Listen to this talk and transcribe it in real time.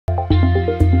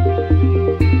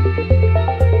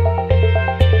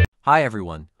Hi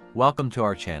everyone, welcome to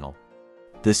our channel.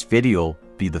 This video will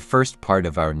be the first part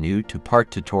of our new two-part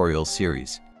tutorial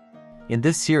series. In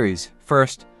this series,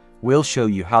 first, we'll show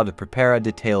you how to prepare a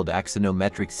detailed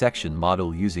axonometric section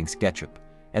model using Sketchup,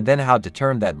 and then how to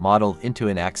turn that model into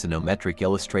an axonometric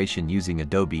illustration using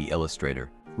Adobe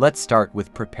Illustrator. Let's start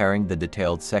with preparing the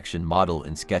detailed section model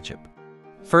in Sketchup.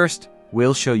 First,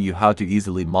 we'll show you how to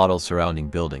easily model surrounding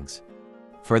buildings.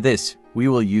 For this, we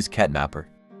will use CADMAPPER.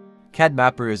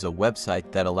 CADMAPPER is a website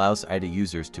that allows IDA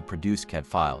users to produce CAD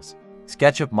files,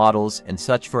 SketchUp models, and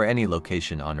such for any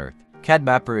location on Earth.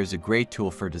 CADMAPPER is a great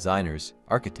tool for designers,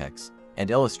 architects,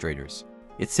 and illustrators.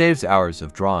 It saves hours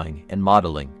of drawing and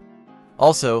modeling.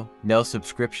 Also, no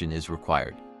subscription is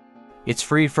required. It's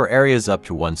free for areas up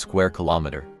to 1 square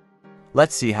kilometer.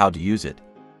 Let's see how to use it.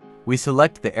 We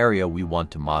select the area we want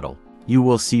to model. You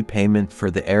will see payment for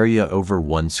the area over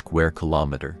 1 square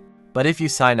kilometer. But if you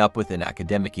sign up with an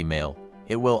academic email,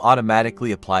 it will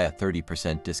automatically apply a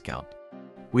 30% discount.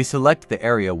 We select the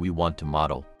area we want to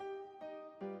model.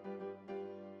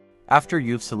 After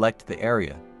you've selected the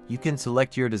area, you can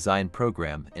select your design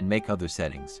program and make other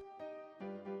settings.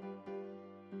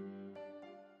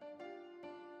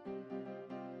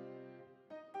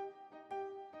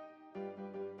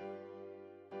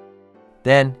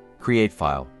 Then, create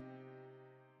file.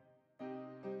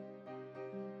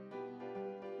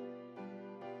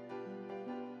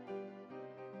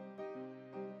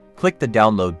 Click the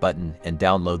download button and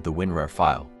download the WinRAR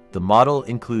file. The model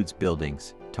includes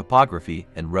buildings, topography,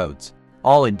 and roads,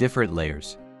 all in different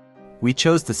layers. We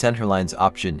chose the centerlines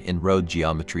option in road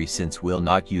geometry since we'll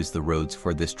not use the roads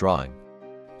for this drawing.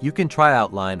 You can try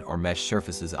outline or mesh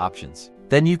surfaces options.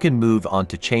 Then you can move on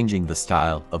to changing the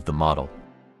style of the model.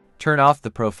 Turn off the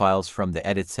profiles from the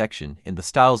Edit section in the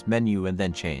Styles menu and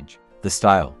then change the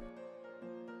style.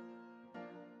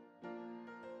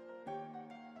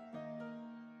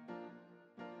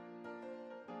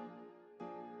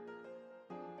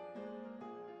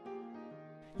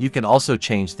 You can also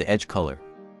change the edge color.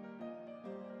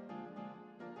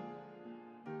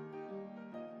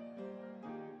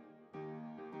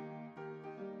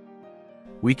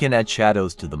 We can add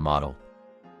shadows to the model.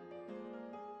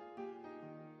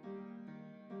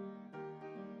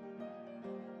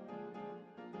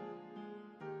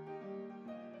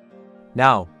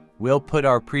 Now, we'll put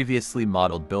our previously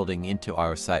modeled building into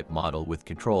our site model with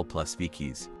Ctrl+V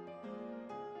keys.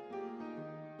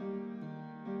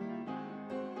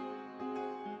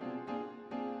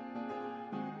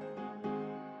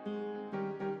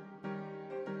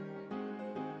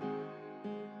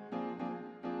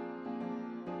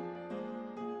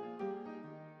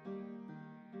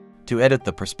 To edit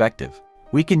the perspective,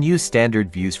 we can use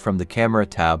standard views from the Camera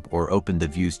tab or open the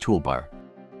Views toolbar.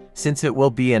 Since it will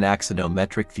be an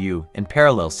axonometric view and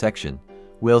parallel section,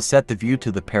 we'll set the view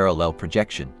to the parallel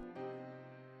projection.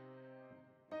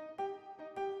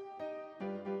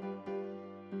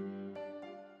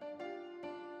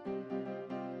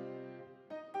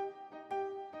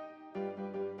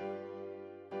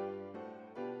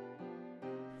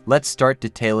 Let's start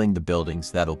detailing the buildings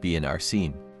that'll be in our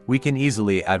scene. We can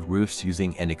easily add roofs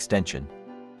using an extension.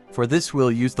 For this,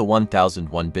 we'll use the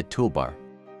 1001-bit toolbar.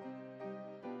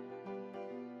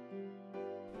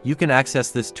 You can access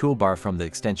this toolbar from the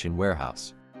extension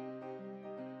warehouse.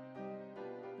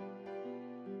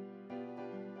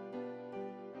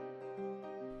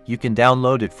 You can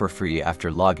download it for free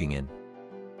after logging in.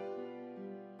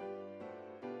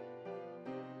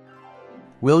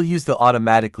 We'll use the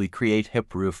Automatically Create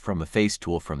Hip Roof from a Face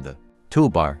tool from the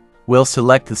toolbar. We'll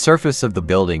select the surface of the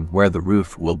building where the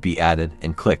roof will be added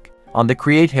and click on the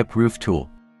Create Hip Roof tool.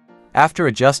 After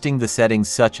adjusting the settings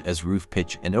such as roof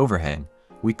pitch and overhang,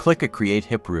 we click a Create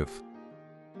Hip Roof.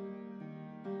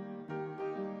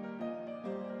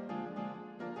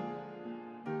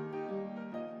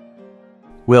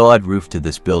 We'll add roof to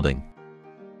this building.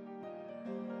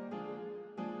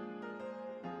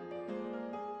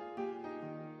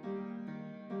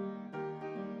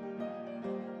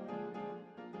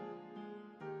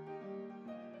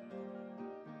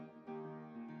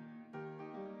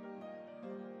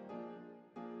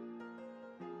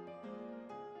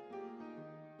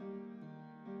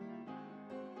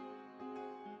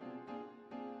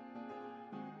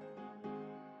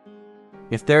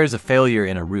 If there is a failure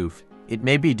in a roof, it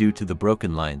may be due to the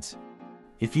broken lines.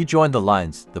 If you join the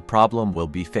lines, the problem will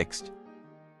be fixed.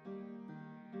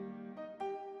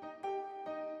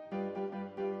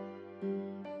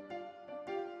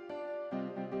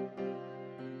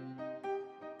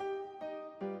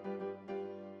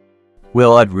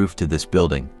 We'll add roof to this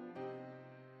building.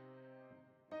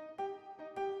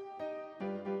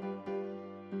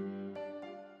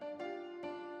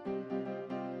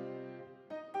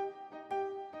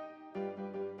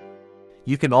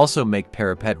 You can also make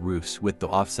parapet roofs with the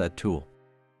offset tool.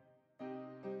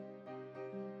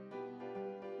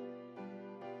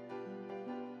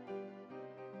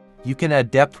 You can add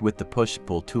depth with the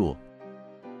push-pull tool.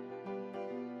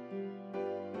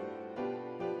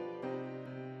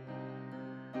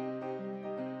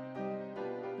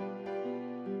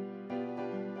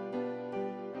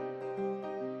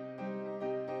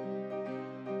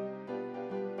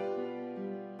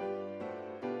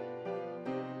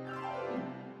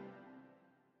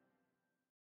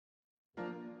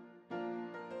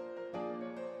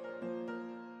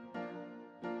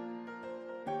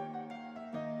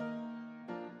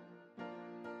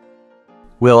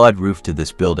 We'll add roof to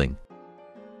this building.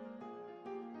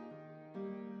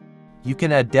 You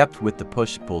can add depth with the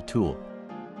push-pull tool.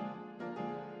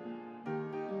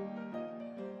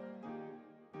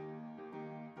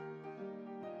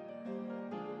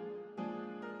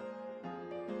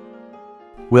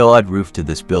 We'll add roof to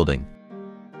this building.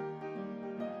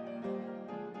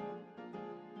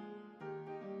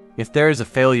 If there is a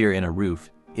failure in a roof,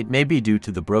 it may be due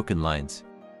to the broken lines.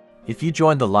 If you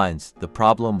join the lines, the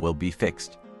problem will be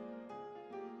fixed.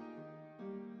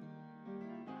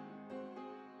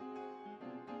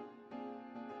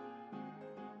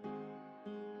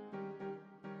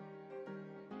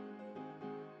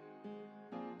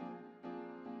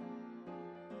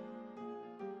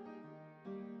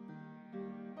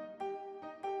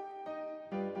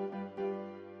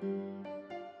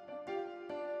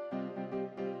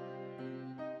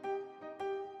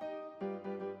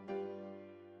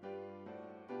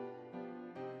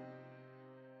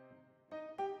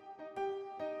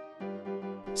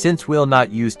 Since we'll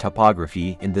not use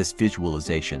topography in this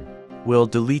visualization, we'll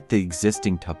delete the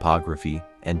existing topography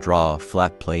and draw a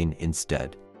flat plane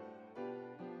instead.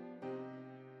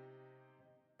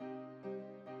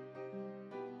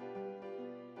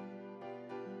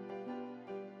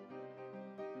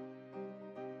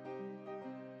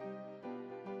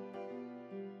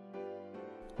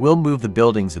 We'll move the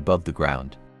buildings above the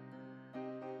ground.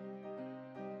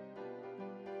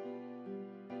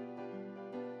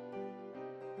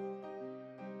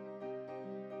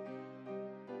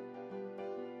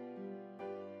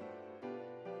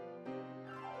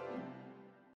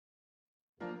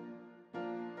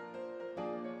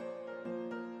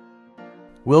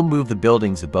 We'll move the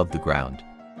buildings above the ground.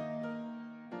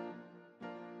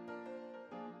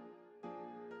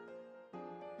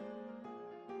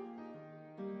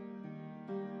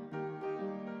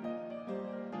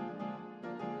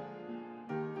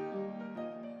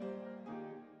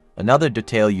 Another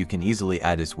detail you can easily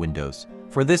add is windows.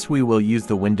 For this we will use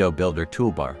the Window Builder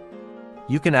toolbar.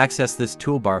 You can access this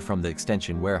toolbar from the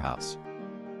extension warehouse.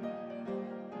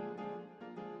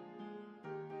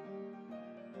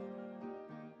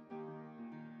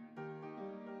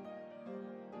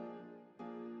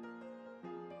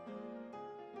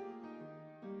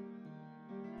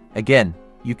 Again,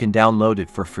 you can download it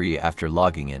for free after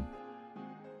logging in.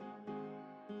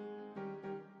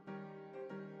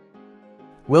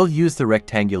 We'll use the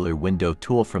rectangular window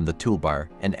tool from the toolbar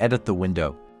and edit the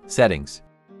window settings.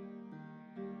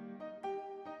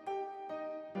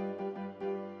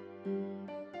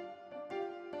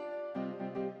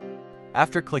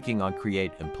 After clicking on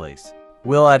Create and Place,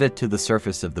 we'll add it to the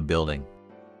surface of the building.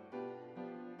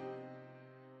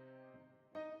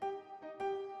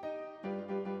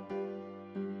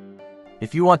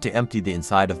 If you want to empty the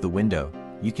inside of the window,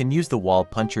 you can use the Wall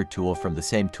Puncher tool from the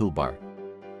same toolbar.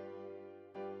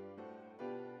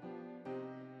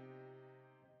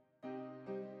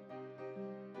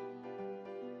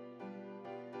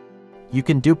 You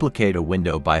can duplicate a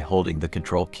window by holding the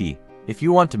Control key if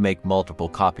you want to make multiple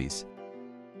copies.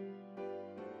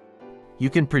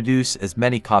 You can produce as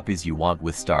many copies you want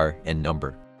with star and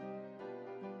number.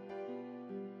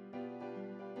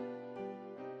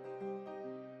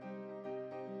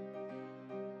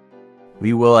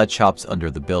 We will add shops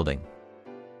under the building.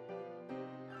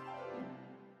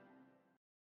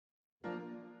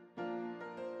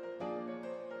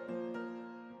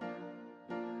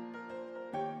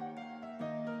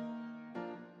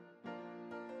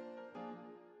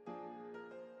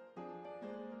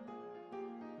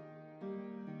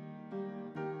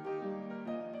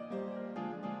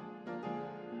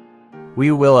 We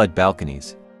will add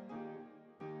balconies.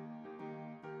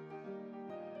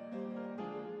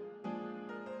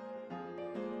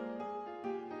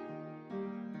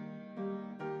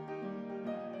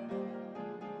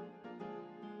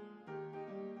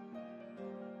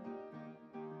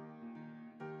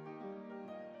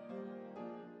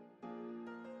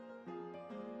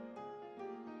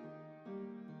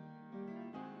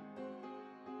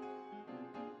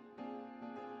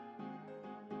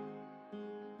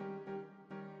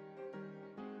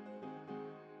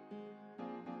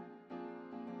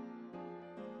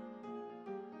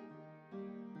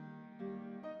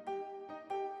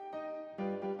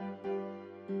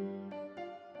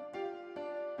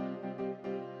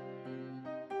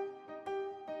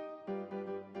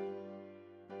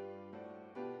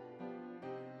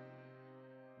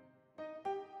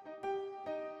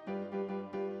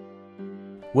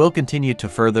 We'll continue to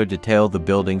further detail the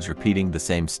buildings, repeating the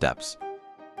same steps.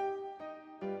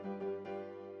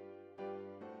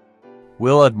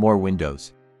 We'll add more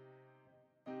windows.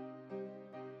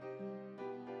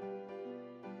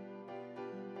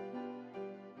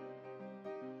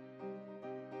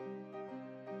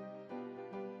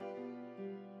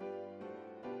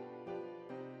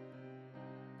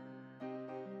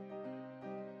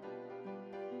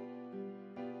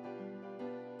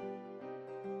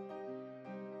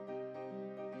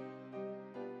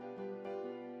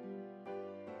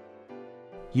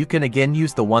 You can again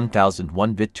use the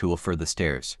 1001-bit tool for the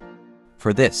stairs.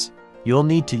 For this, you'll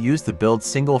need to use the Build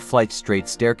Single Flight Straight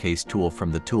Staircase tool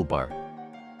from the toolbar.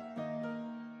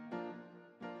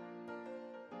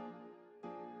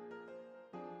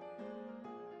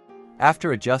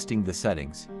 After adjusting the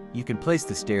settings, you can place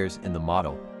the stairs in the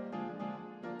model.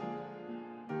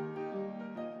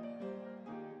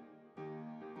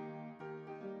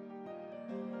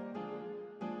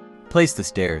 Place the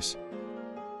stairs.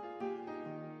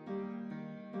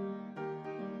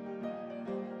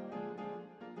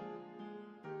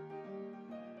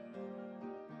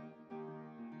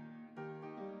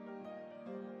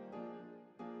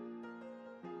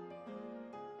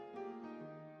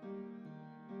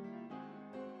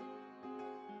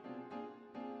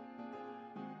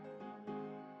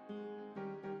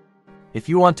 If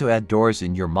you want to add doors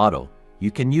in your model,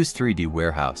 you can use 3D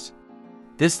Warehouse.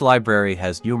 This library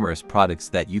has numerous products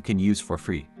that you can use for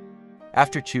free.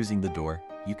 After choosing the door,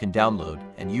 you can download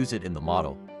and use it in the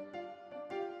model.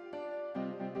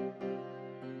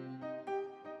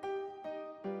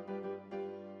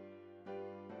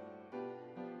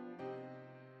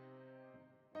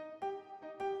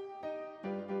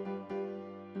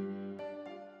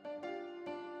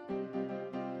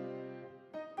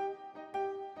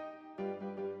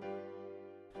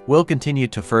 We'll continue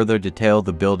to further detail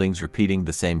the buildings, repeating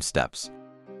the same steps.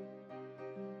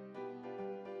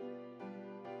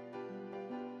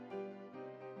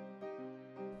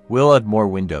 We'll add more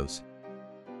windows.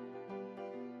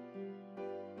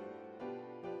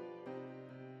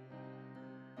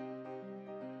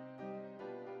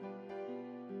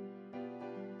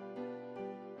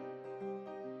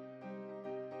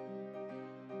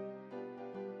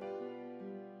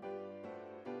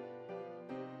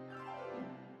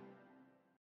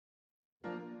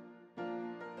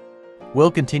 We'll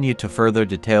continue to further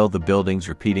detail the buildings,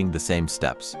 repeating the same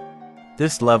steps.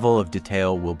 This level of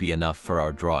detail will be enough for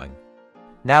our drawing.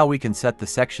 Now we can set the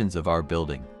sections of our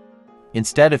building.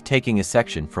 Instead of taking a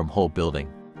section from whole building,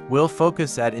 we'll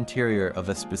focus at interior of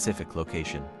a specific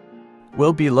location.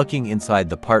 We'll be looking inside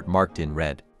the part marked in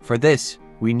red. For this,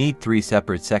 we need 3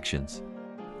 separate sections.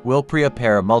 We'll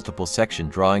prepare a multiple section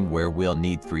drawing where we'll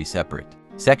need 3 separate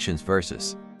sections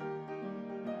versus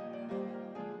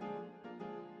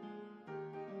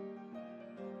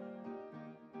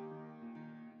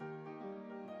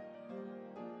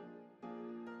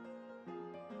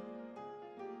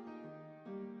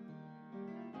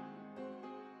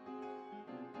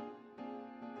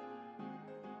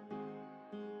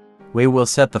we will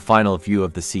set the final view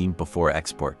of the scene before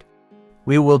export.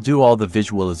 We will do all the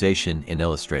visualization in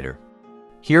Illustrator.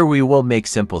 Here we will make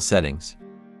simple settings.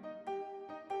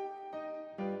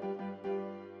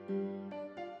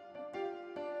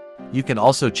 You can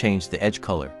also change the edge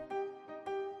color.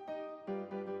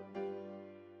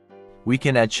 We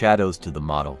can add shadows to the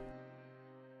model.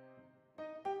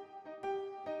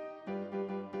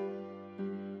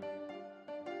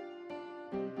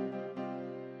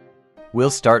 We'll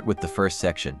start with the first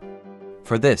section.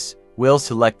 For this, we'll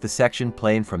select the section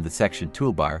plane from the section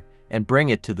toolbar and bring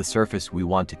it to the surface we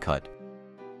want to cut.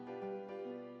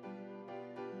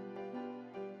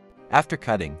 After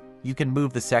cutting, you can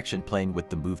move the section plane with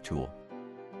the Move tool.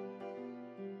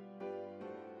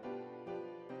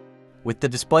 With the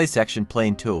Display Section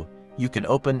Plane tool, you can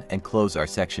open and close our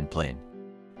section plane.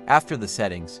 After the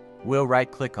settings, we'll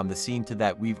right-click on the scene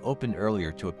that we've opened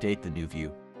earlier to update the new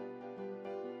view.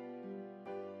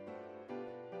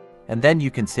 And then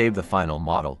you can save the final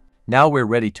model. Now we're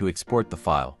ready to export the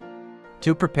file.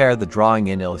 To prepare the drawing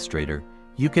in Illustrator,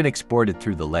 you can export it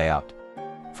through the layout.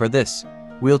 For this,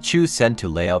 we'll choose Send to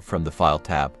Layout from the File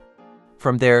tab.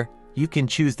 From there, you can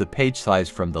choose the page size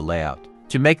from the layout.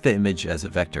 To make the image as a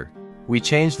vector, we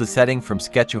change the setting from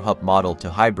Sketchup model to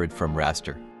hybrid from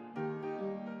raster.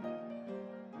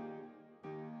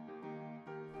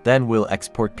 Then we'll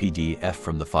export PDF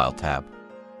from the File tab.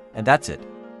 And that's it.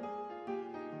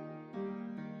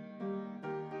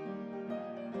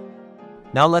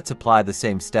 Now let's apply the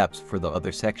same steps for the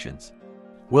other sections.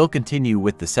 We'll continue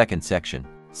with the second section.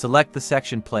 Select the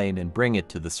section plane and bring it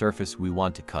to the surface we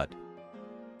want to cut.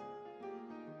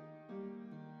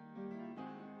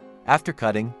 After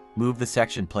cutting, move the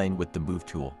section plane with the Move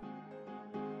tool.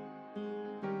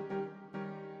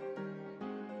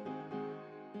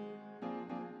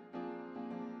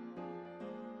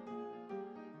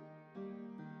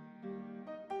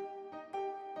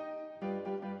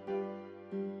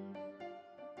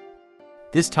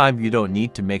 This time you don't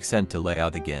need to make Send to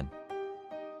Layout again.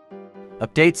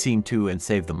 Update Scene 2 and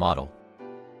save the model.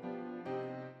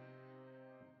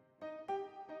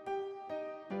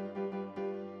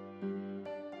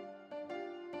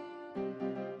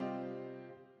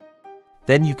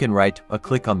 Then you can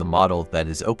right-click on the model that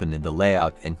is open in the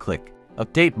layout and click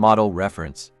Update Model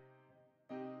Reference.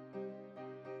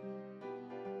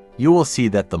 You will see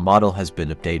that the model has been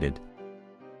updated.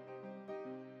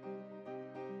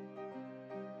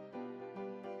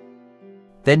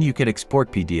 Then you can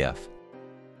export PDF.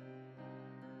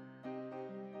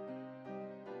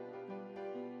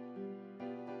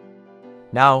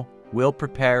 Now, we'll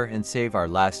prepare and save our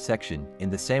last section in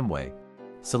the same way.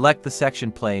 Select the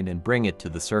section plane and bring it to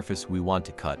the surface we want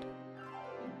to cut.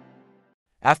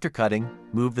 After cutting,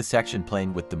 move the section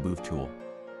plane with the Move tool.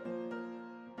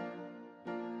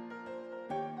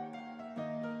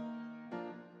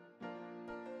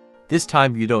 This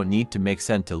time you don't need to make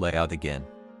Send to Layout again.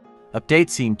 Update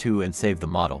Scene 2 and save the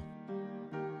model.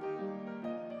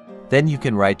 Then you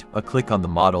can right-click on the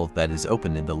model that is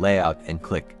open in the layout and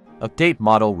click Update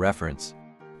Model Reference.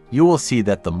 You will see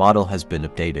that the model has been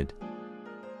updated.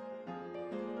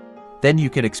 Then you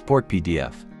can export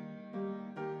PDF.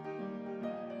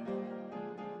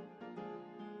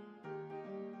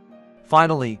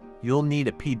 Finally, you'll need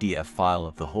a PDF file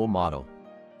of the whole model.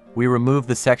 We remove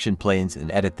the section planes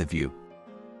and edit the view.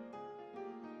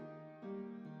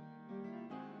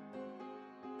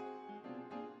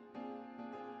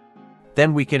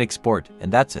 Then we can export,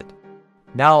 and that's it.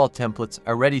 Now all templates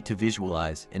are ready to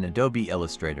visualize in Adobe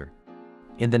Illustrator.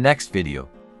 In the next video,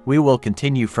 we will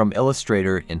continue from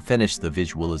Illustrator and finish the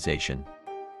visualization.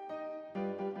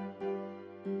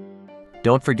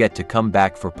 Don't forget to come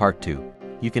back for part 2.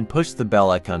 You can push the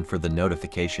bell icon for the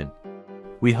notification.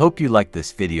 We hope you liked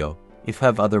this video. If you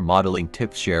have other modeling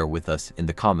tips, share with us in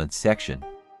the comments section.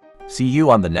 See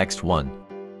you on the next one.